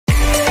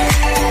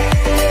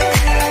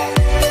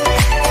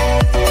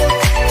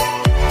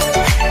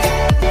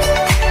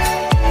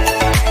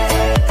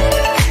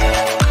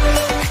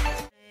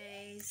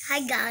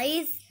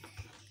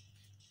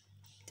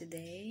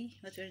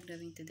what we're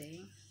doing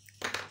today?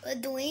 We're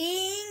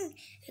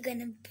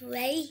gonna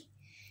play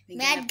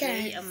Mad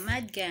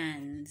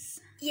Guns.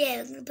 Yeah,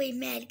 we're gonna play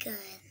Mad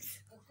Guns.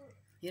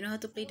 You know how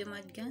to play the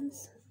Mad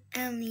Guns?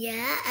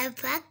 Yeah, I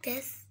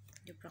practice.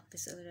 You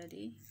practice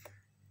already?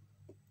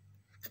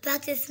 I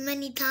practiced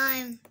many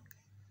times.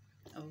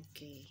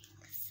 Okay.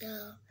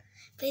 So,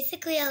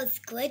 basically I was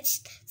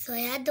glitched, so I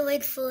had to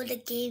wait for the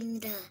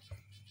game to...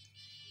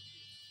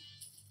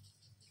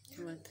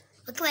 What?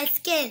 Look at my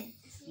skin.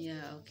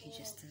 Yeah, okay,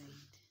 just wait.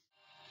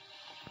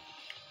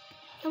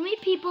 So many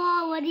people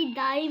are already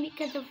dying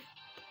because of...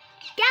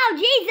 Oh,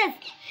 Jesus!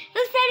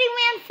 Who's setting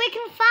me on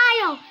freaking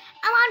fire?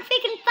 I'm on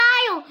freaking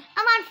fire!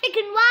 I'm on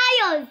freaking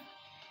wires!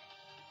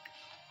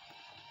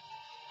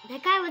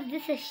 That guy was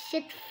just a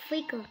shit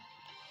freaker.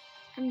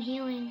 I'm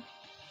healing.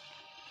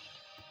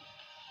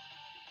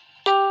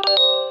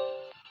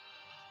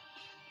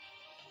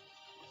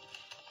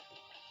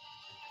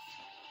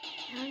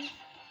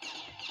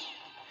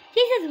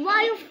 Jesus,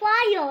 why you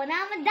fire? And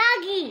I'm a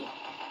doggy.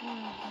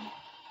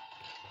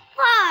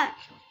 What?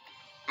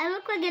 I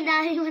look like a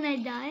doggy when I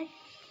die.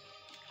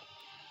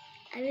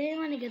 I really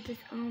want to get this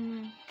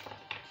armor.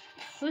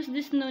 Who's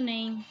this no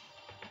name?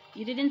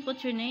 You didn't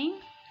put your name?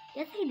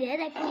 Yes, I did.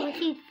 I put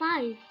Rashid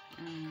 5.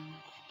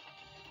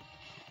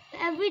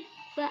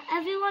 But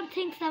everyone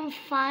thinks I'm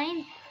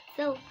fine,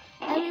 so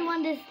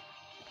everyone just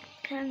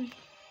can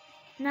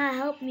not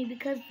help me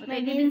because but my I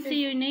name didn't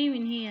see your name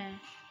in here.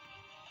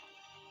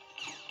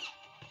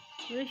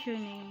 Where's your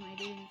name? I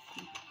didn't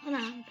see. Hold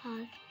on,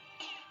 pause.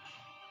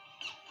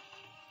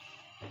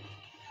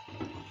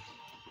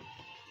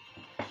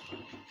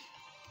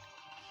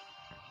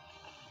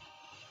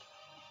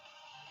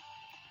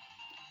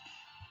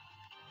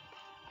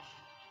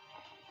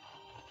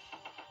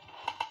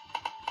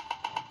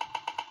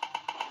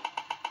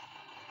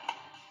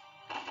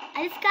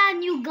 I just got a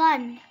new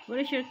gun. What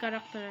is your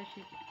character,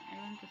 Rashid? I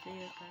want to see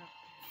your character.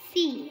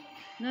 C.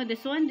 No,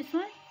 this one?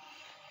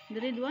 The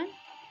red one?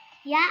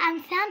 Yeah, I'm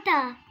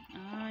Santa.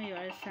 Oh, you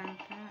are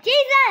Santa.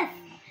 Jesus!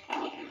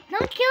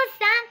 Don't kill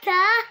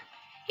Santa!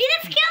 He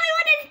just killed me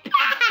with his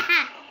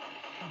bat!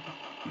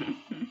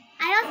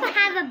 I also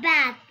have a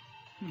bat.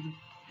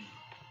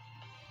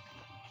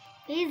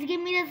 Please give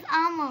me this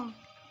ammo.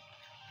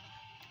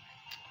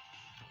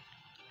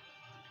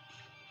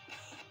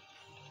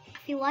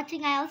 If you're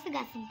watching, I also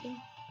got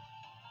something.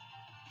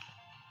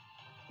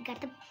 I got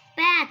the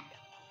bat.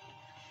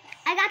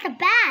 I got the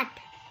bat.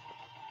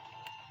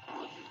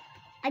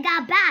 I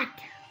got a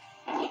bat.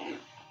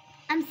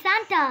 I'm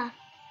Santa.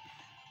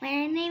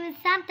 My name is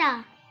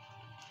Santa.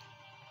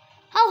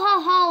 Ho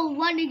ho ho,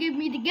 want to give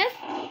me the gift?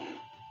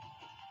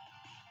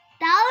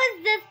 That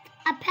was just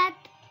a pet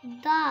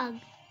dog.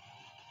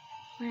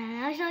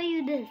 Well, I'll show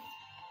you this.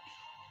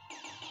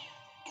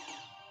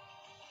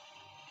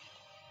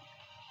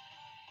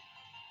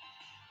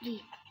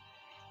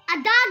 A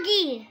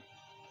doggy.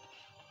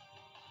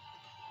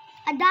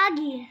 A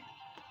doggy.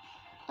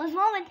 Oh,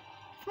 small one.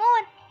 Small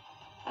one.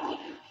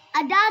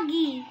 A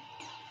doggy.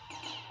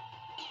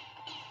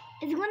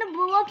 It's gonna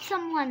blow up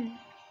someone.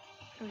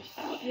 Oh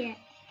shit.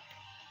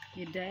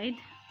 You died?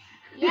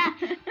 Yeah.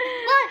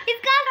 Look,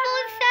 he's got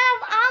full set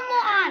of ammo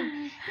on.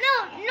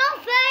 No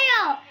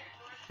fail.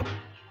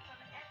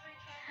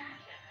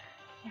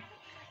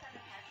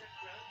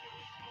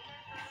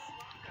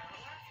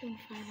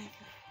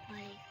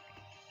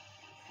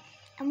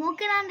 I'm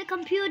working on the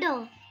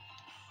computer.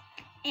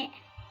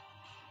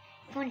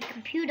 On the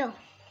computer.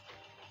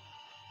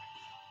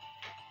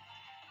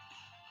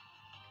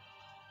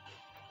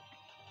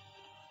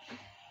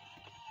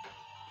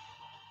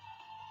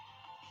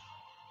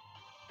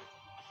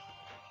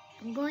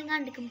 I'm going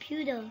on the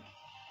computer.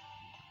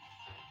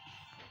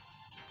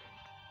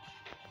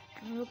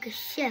 I'm look a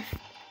shift.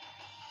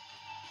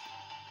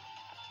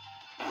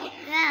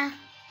 Yeah.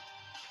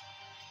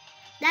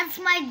 That's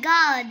my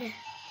god.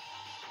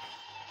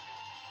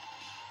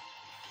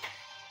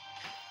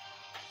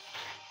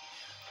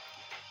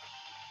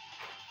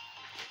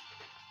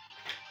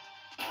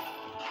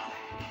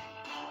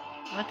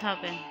 What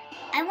happened?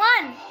 I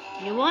won.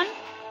 You won?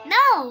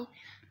 No.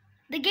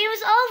 The game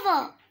is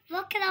over.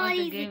 Look at all the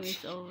these. game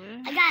is over.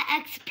 I got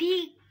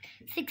XP,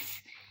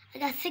 I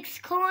got 6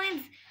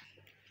 coins,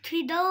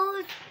 3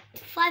 those,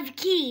 5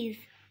 keys.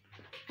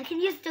 I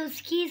can use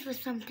those keys for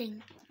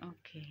something.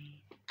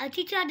 Okay. I'll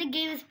teach you how the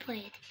game is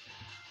played.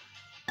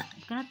 I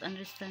cannot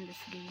understand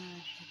this game,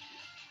 Rashid.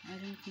 I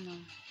don't know.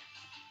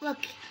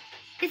 Look,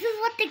 this is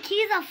what the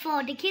keys are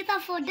for. The keys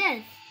are for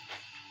this.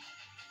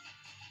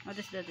 What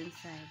is that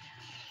inside?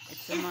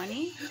 It's the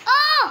money?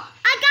 Oh!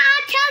 I got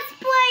a chest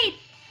plate!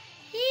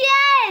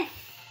 Yes!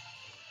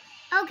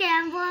 Okay,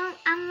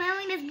 I'm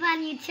wearing this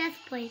brand new chest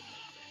plate.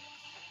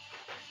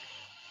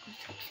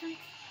 Constructions.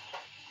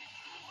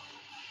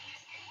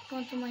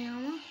 Go to my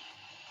armor.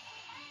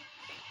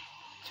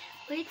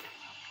 Chest plate.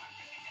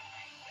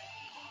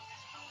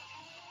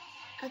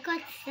 I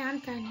got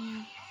Santa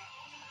now.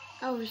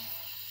 Oh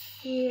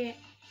shit.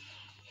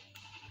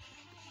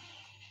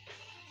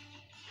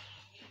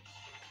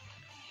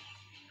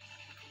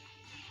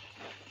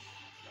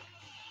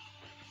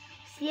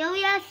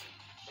 serious?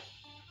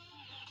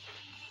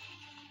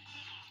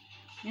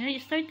 Yeah, you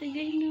start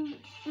again now.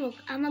 Look,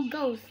 I'm a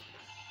ghost.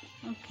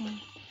 Okay.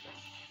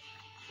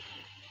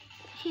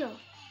 Here.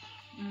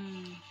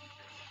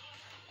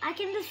 I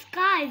can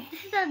disguise.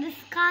 This is a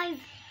disguise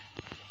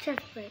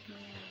chest plate.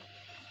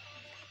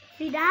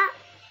 See that?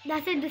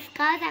 That's a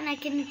disguise and I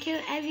can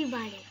kill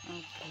everybody.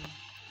 Okay.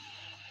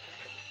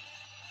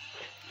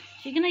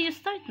 Shigna, you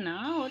start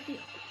now.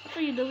 What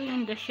are you doing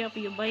in the shop?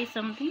 You buy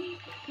something?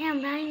 Yeah,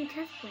 I'm buying a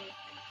chest plate.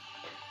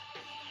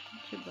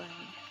 What you buy?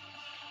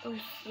 Oh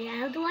shit, I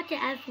have to watch the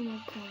ad for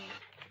more coins.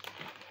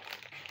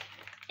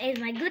 It's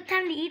my good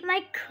time to eat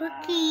my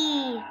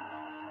cookie.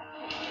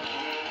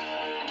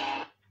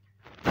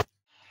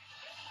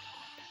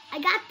 I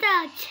got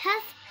the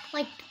chest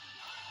plate.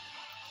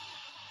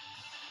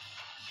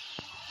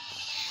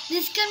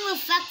 This gun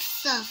reflects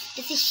stuff.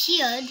 It's a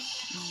shield.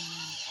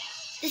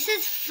 This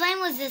is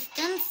flame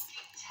resistance.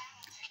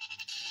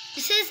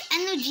 This is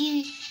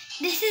energy.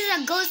 This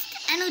is a ghost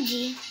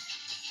energy.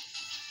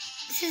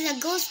 This is a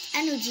ghost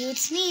energy,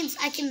 which means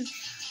I can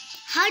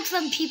hide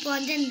from people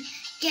and then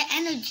get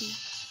energy.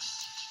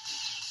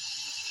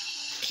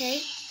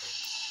 Okay.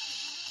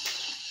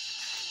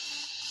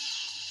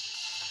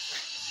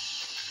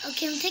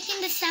 Okay, I'm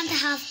taking the Santa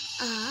hat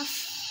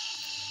off.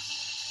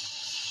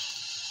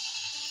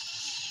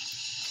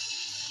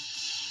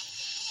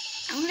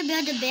 I'm gonna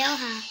build a bell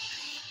hat.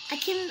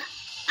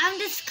 I'm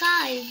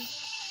disguised.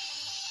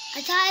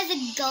 I thought as a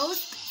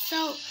ghost,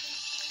 so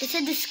it's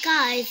a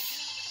disguise.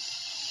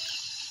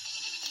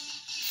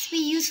 This will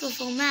be useful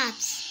for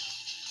maps.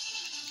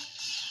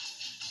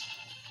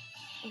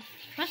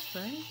 What's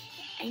that?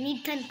 I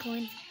need 10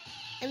 coins.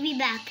 I'll be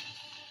back.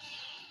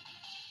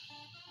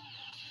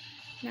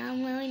 Now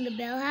I'm wearing the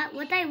bell hat.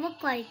 What do I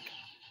look like?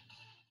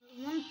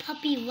 One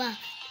puppy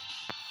left.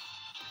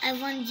 I have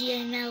one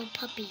GML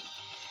puppy.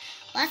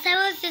 Last time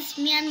was just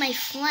me and my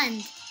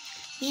friend.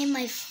 He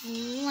has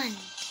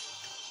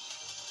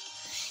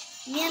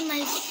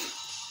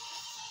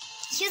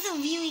a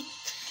really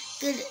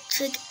good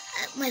trick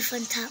my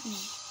friend taught me.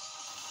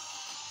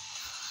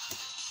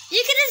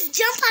 You can just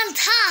jump on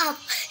top.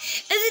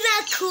 Isn't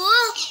that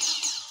cool?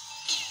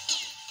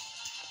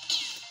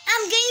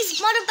 I'm getting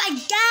smarter by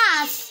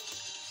gas.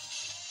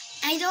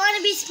 I don't want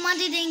to be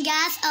smarter than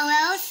gas or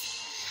else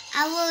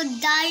I will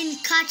die in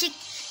cardiac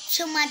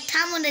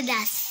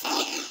death.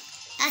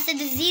 That's a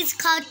disease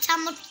called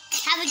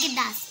Tamagotchi.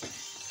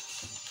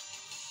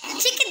 The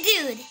chicken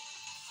dude.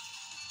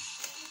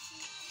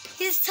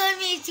 He just told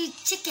me to eat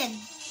chicken.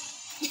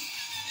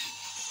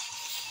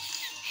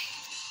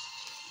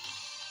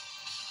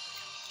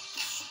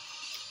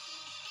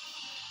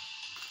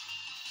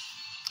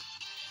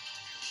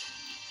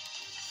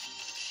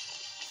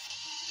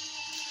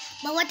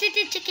 But what did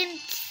the chicken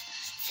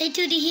say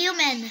to the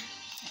human?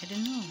 I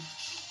don't know.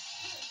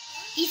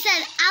 He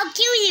said, "I'll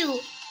kill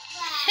you."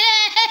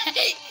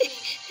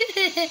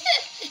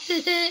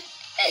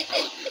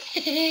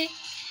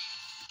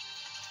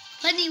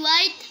 Funny,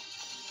 right?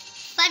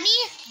 Funny?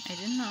 I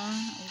don't know.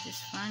 It's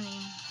just funny.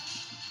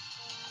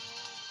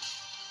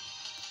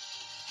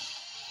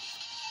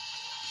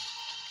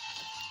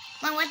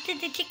 Mom, what did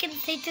the chicken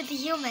say to the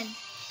human?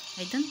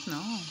 I don't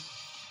know.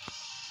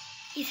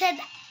 He said,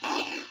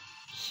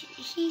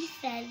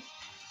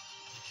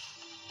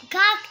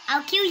 "Cock,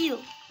 I'll kill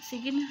you."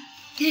 Sige na.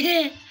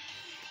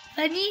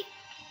 Funny?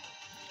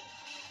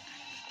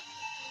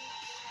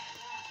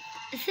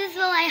 This is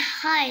where I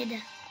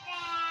hide.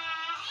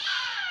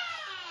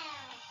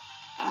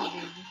 Oh,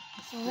 baby.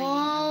 It's playing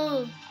Oh,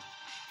 around.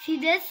 see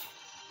this?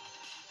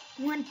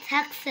 One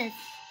Texas.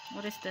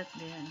 What is that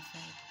there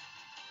inside?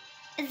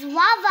 It's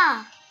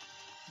lava.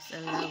 It's a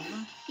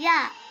lava.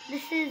 Yeah,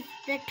 this is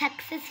the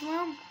Texas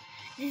room.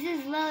 This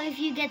is where if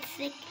you get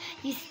sick,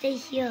 you stay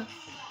here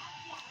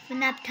for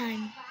nap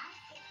time.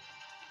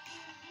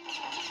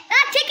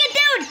 Ah, chicken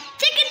dude!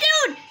 Chicken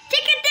dude!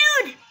 Chicken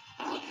dude!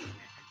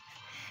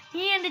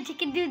 Me and the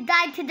chicken dude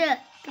died to the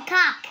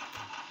cock.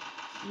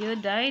 You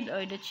died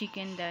or the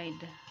chicken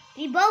died?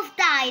 We both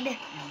died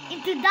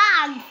into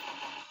dogs.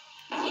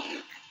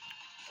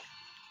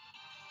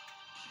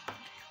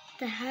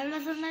 The hell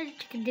was another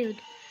chicken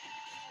dude?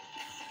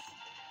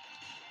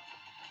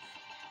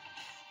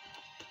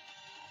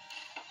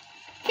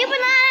 Keep an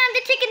eye on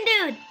the chicken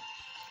dude.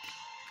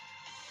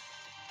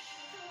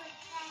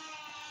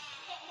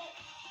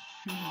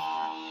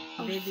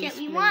 Oh Baby shit, is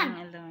we playing won.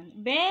 alone.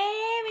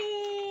 Baby!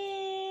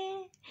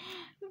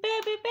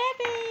 Baby,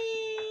 baby!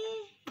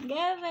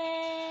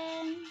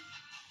 Gavin!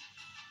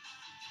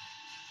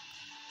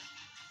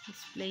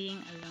 He's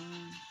playing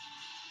alone.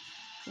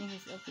 I think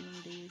he's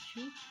opening the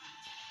YouTube.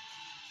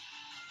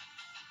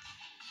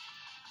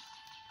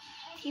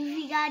 See if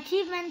we got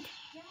achievement.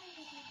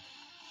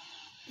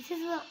 This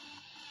is what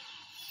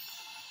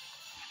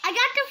I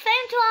got the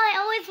fame tool I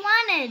always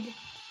wanted.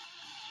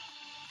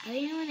 I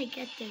really want to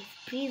get this.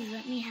 Please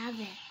let me have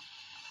it.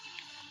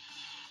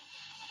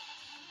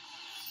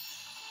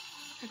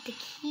 Got the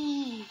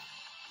key.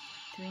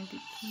 20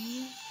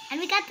 keys. And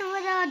we got the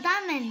little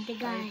diamond, the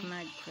guy. 5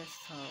 mad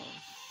crystals.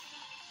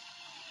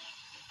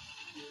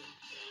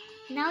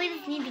 Now we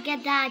just need to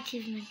get that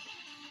achievement.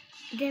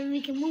 Then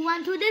we can move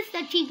on to this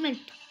achievement.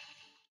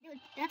 Dude,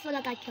 that's what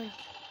I got killed.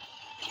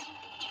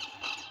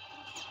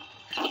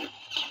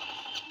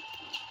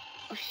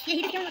 Oh shit,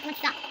 he just killed me with one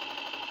shot.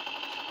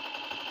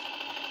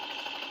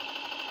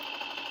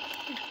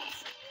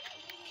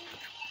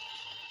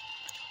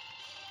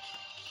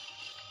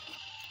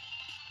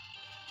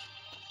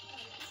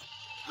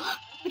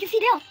 We can see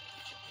Dale.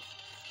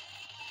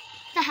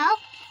 The hell?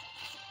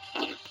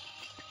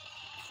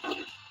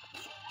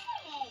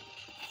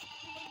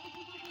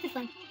 This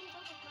one.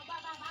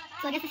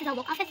 So I guess this is our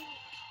work office.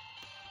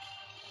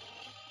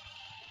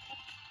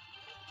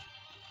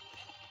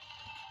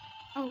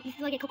 Oh, this is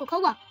where I get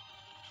Coca-Cola.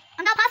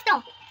 I'm not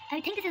pasta.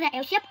 I think this is an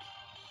airship.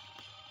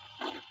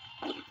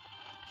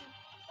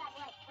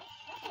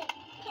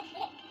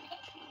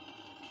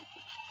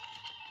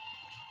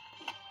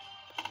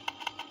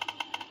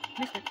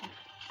 Missed it.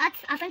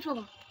 That's a French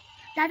roll.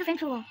 That's a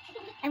French roll.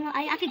 And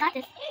I actually got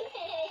this.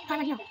 Climb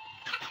on here.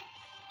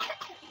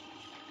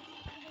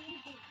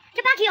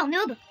 Get back here,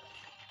 noob.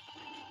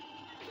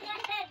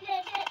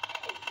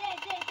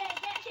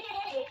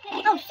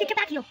 Oh shit, get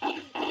back here.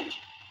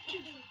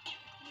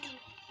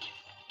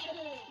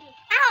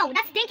 Ow,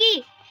 that's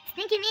stinky.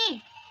 Stinky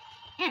me.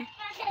 Yeah.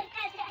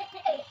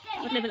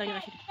 What level are you,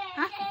 Rashid?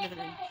 Huh? What level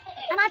are you?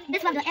 I'm on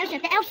this one, the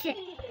airship. The airship.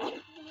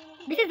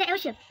 This is the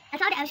airship. I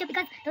saw the airship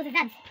because those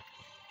events.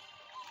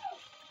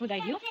 Who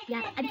died, you?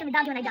 Yeah, I became a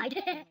dog when I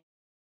died.